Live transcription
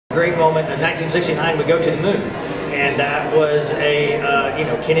Great moment in 1969, we go to the moon, and that was a,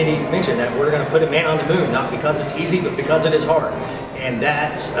 Kennedy mentioned that we're going to put a man on the moon, not because it's easy, but because it is hard. And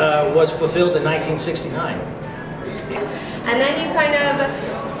that was fulfilled in 1969. And then you kind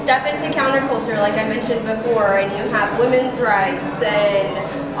of step into counterculture, like I mentioned before, and you have women's rights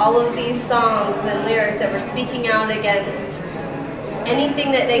and all of these songs and lyrics that were speaking out against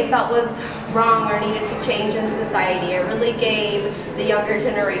anything that they felt was wrong or needed to change in society. It really gave the younger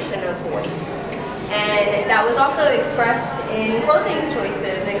generation a voice. And that was also expressed in clothing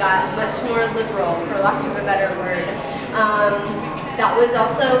choices. It got much more liberal, for lack of a better word. That was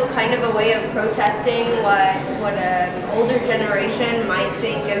also kind of a way of protesting what an older generation might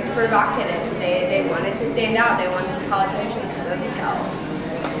think is provocative. They wanted to stand out. They wanted to call attention to themselves.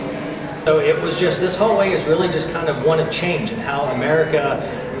 So it was just, this whole way is really just kind of one of change and how America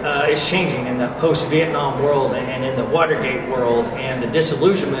is changing in the post-Vietnam world and in the Watergate world and the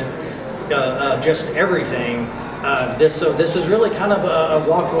disillusionment of just everything. So this is really kind of a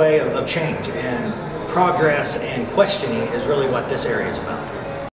walkway of change, and progress and questioning is really what this area is about.